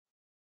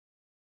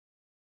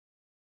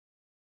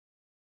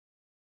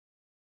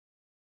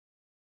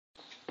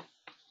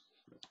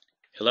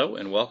Hello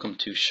and welcome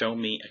to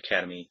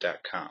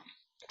ShowMeAcademy.com.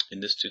 In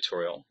this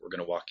tutorial, we're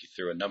going to walk you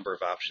through a number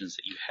of options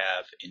that you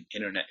have in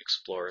Internet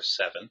Explorer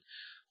 7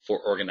 for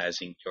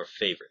organizing your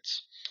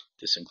favorites.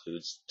 This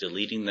includes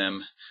deleting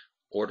them,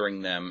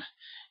 ordering them,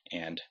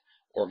 and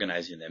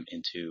organizing them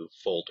into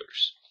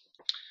folders.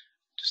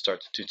 To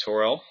start the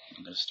tutorial,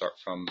 I'm going to start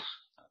from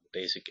the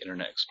basic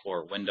Internet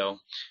Explorer window,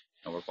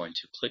 and we're going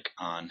to click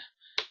on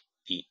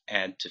the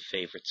Add to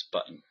Favorites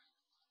button.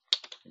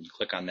 When you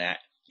click on that,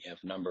 you have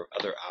a number of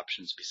other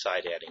options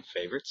beside adding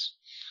favorites.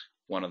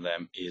 One of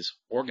them is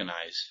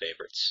Organize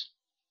Favorites.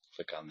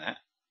 Click on that.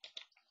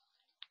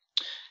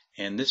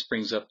 And this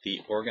brings up the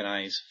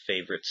Organize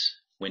Favorites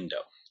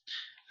window.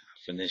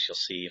 From this you'll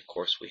see, of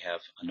course, we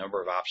have a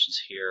number of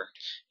options here.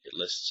 It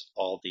lists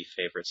all the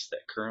favorites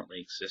that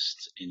currently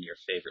exist in your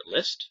favorite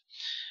list.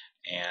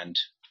 And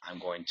I'm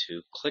going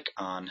to click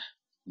on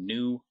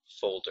New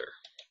Folder.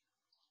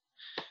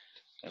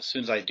 As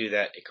soon as I do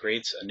that, it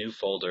creates a new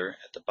folder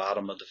at the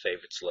bottom of the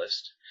favorites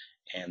list,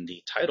 and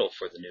the title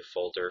for the new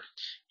folder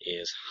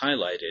is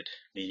highlighted,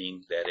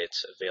 meaning that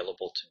it's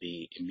available to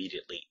be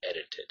immediately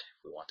edited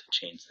if we want to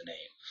change the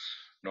name.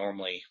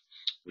 Normally,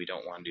 we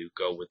don't want to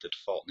go with the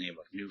default name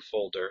of new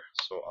folder,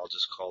 so I'll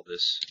just call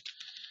this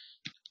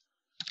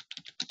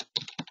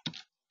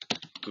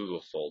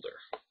Google folder.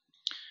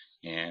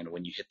 And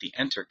when you hit the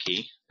Enter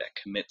key,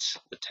 that commits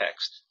the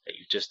text that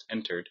you just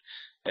entered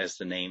as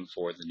the name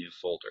for the new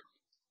folder.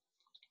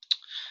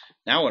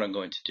 Now what I'm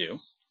going to do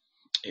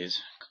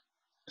is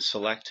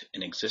select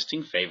an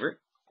existing favorite.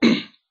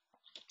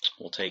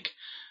 We'll take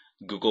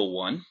Google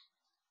 1,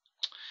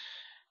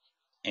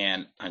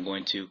 and I'm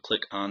going to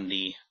click on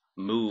the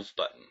Move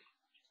button.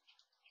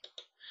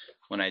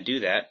 When I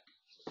do that,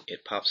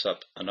 it pops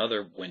up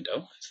another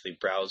window. It's the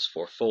Browse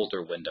for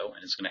Folder window,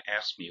 and it's going to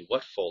ask me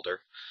what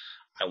folder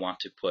I want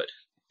to put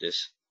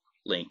this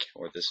link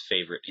or this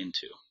favorite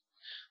into.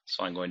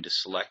 So I'm going to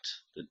select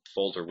the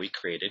folder we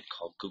created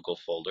called Google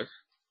folder,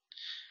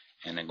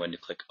 and I'm going to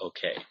click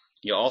OK.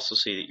 You'll also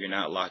see that you're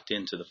not locked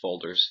into the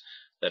folders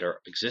that are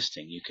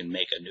existing. You can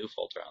make a new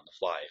folder on the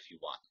fly if you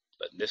want,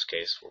 but in this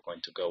case we're going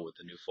to go with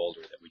the new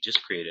folder that we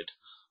just created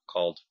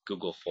called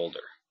Google folder.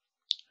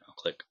 I'll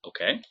click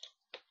OK.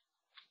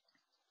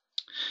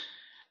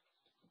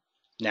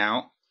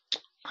 Now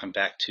I'm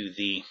back to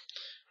the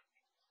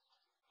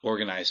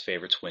Organize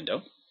Favorites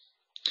window,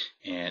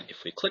 and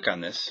if we click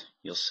on this,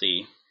 you'll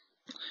see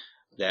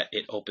that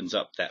it opens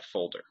up that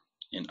folder.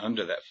 And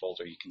under that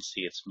folder you can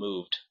see it's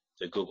moved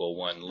the Google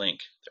One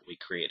link that we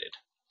created.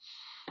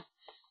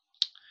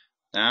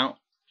 Now,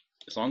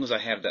 as long as I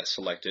have that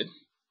selected,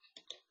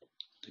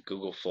 the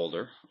Google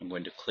folder, I'm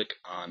going to click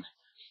on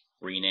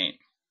Rename.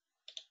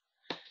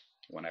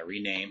 When I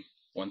rename,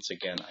 once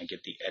again I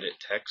get the Edit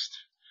Text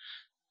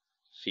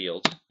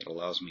field that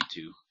allows me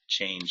to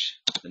change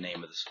the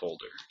name of this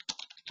folder.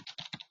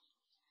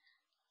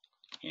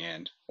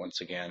 And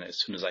once again, as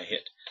soon as I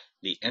hit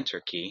the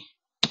Enter key,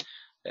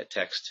 that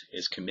text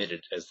is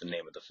committed as the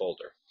name of the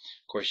folder.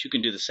 Of course, you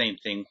can do the same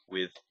thing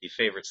with the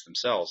favorites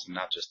themselves,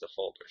 not just the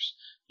folders.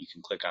 You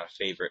can click on a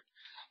favorite,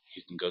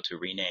 you can go to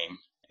Rename,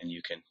 and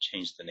you can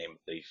change the name of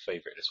the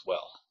favorite as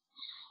well.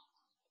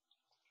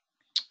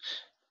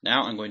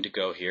 Now I'm going to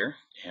go here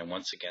and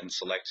once again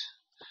select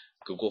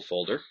Google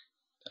folder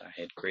that I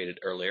had created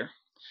earlier,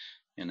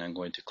 and I'm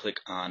going to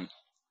click on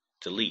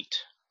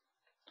Delete.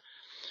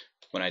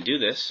 When I do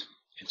this,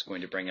 it's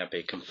going to bring up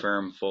a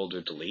confirm folder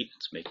delete.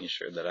 It's making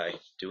sure that I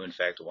do in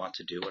fact want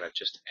to do what I've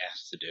just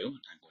asked to do.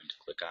 I'm going to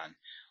click on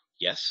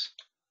yes,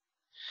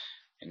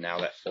 and now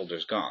that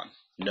folder's gone.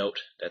 Note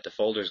that the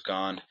folder's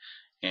gone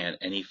and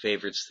any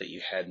favorites that you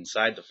had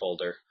inside the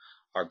folder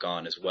are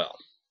gone as well.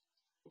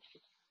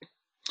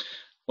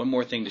 One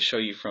more thing to show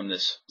you from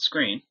this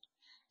screen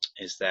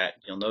is that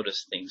you'll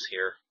notice things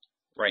here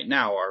right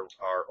now are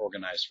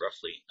organized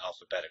roughly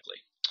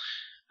alphabetically.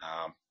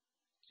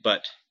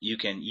 But you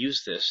can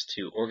use this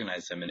to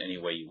organize them in any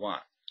way you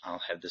want.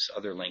 I'll have this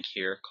other link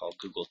here called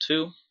Google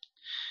 2,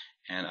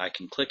 and I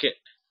can click it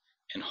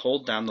and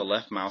hold down the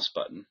left mouse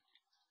button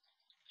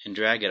and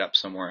drag it up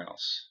somewhere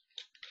else.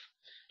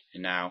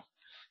 And now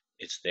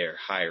it's there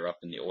higher up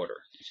in the order.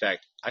 In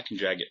fact, I can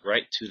drag it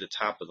right to the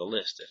top of the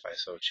list if I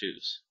so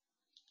choose.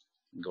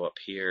 Go up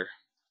here.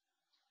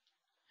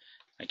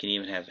 I can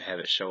even have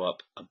it show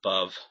up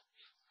above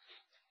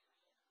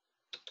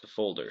the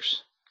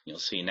folders. You'll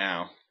see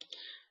now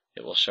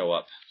it will show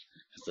up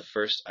as the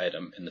first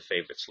item in the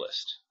favorites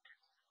list.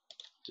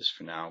 Just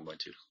for now, I'm going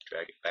to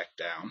drag it back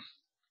down.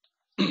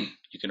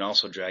 You can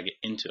also drag it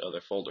into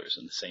other folders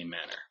in the same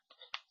manner.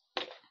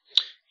 And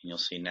you'll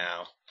see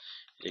now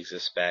it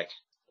exists back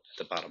at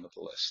the bottom of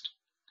the list.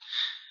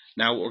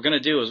 Now what we're going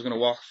to do is we're going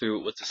to walk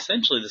through what's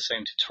essentially the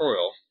same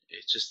tutorial.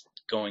 It's just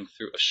going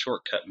through a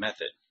shortcut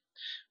method.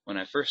 When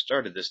I first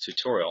started this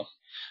tutorial,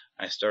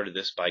 I started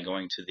this by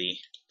going to the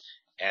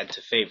Add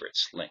to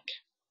Favorites link,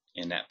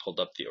 and that pulled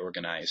up the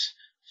Organize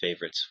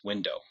Favorites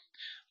window.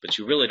 But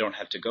you really don't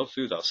have to go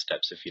through those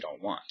steps if you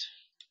don't want.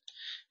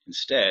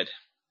 Instead,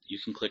 you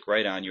can click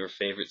right on your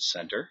favorite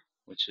center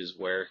which is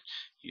where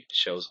it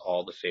shows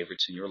all the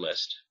favorites in your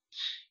list.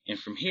 And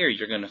from here,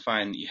 you're going to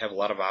find that you have a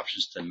lot of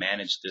options to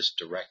manage this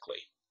directly.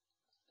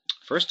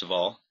 First of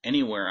all,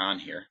 anywhere on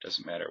here,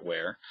 doesn't matter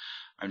where,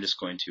 I'm just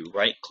going to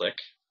right-click.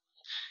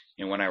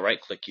 And when I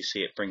right-click, you see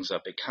it brings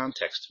up a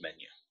context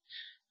menu.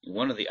 And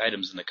one of the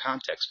items in the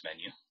context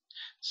menu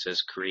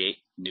says Create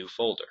New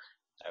Folder.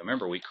 Now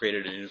remember, we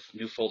created a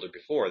new folder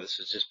before. This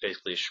is just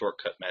basically a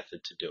shortcut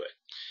method to do it.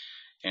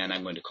 And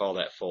I'm going to call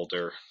that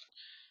folder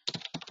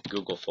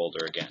Google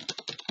Folder again.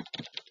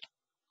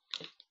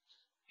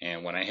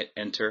 And when I hit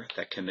Enter,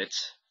 that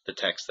commits the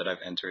text that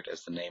I've entered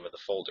as the name of the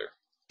folder.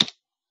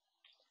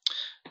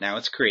 Now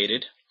it's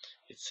created.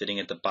 It's sitting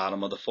at the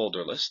bottom of the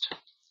folder list,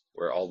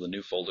 where all the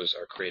new folders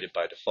are created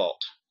by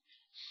default.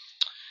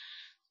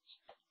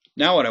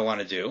 Now what I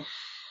want to do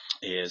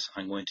is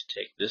I'm going to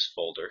take this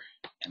folder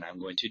and I'm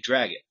going to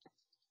drag it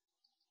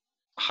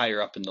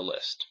higher up in the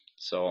list.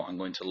 So I'm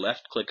going to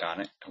left click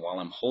on it, and while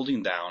I'm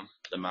holding down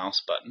the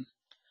mouse button,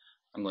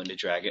 I'm going to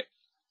drag it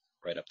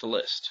right up the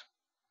list.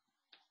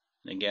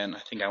 And again, I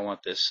think I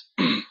want this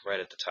right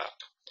at the top.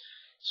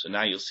 So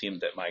now you'll see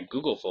that my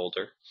Google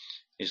folder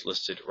is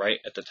listed right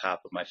at the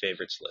top of my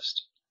favorites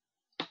list.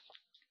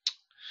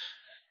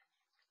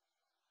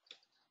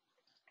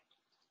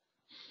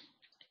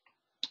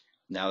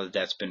 Now that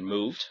that's been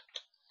moved,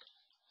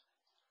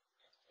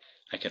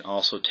 I can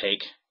also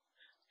take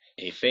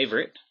a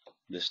favorite.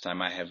 This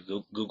time I have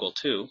Google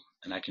 2,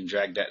 and I can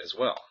drag that as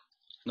well.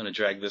 I'm going to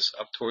drag this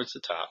up towards the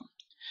top,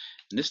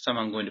 and this time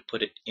I'm going to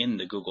put it in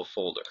the Google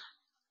folder.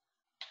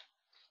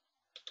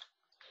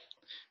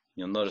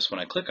 You'll notice when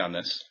I click on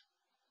this,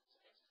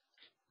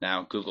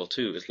 now Google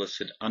 2 is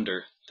listed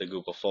under the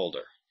Google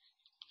folder.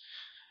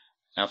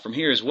 Now from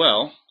here as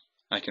well,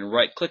 I can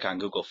right click on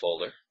Google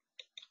folder,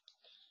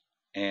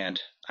 and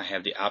I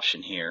have the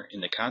option here in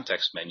the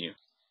context menu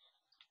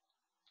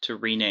to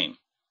rename.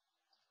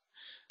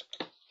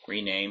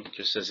 Rename,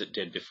 just as it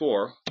did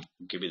before,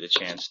 will give you the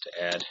chance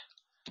to add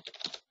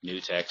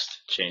new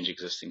text, change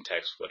existing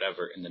text,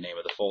 whatever in the name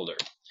of the folder.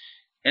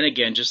 And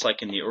again, just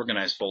like in the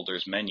organized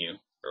folders menu,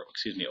 or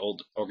excuse me,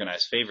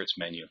 organized favorites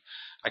menu,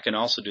 I can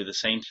also do the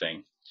same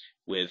thing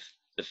with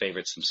the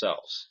favorites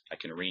themselves. I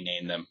can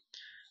rename them,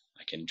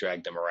 I can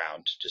drag them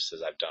around just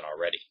as I've done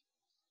already.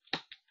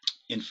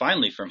 And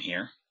finally from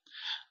here,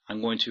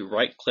 I'm going to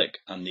right click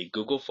on the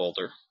Google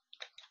folder,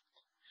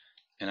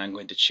 and I'm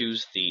going to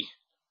choose the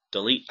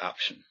delete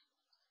option.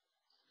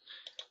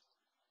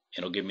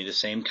 It'll give me the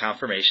same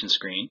confirmation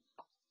screen,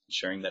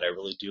 ensuring that I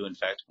really do in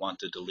fact want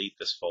to delete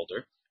this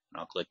folder, and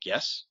I'll click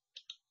yes.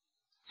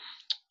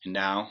 And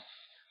now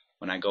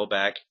when I go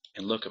back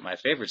and look at my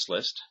favorites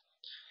list,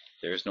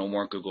 there's no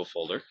more Google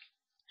folder,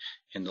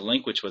 and the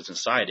link which was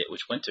inside it,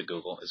 which went to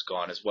Google, is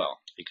gone as well,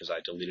 because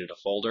I deleted a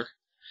folder,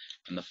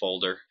 and the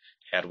folder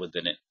had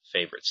within it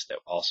favorites that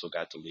also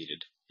got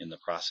deleted in the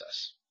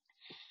process.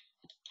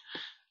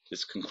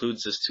 This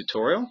concludes this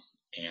tutorial,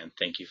 and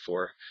thank you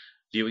for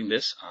viewing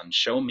this on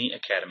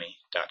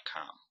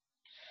ShowMeAcademy.com.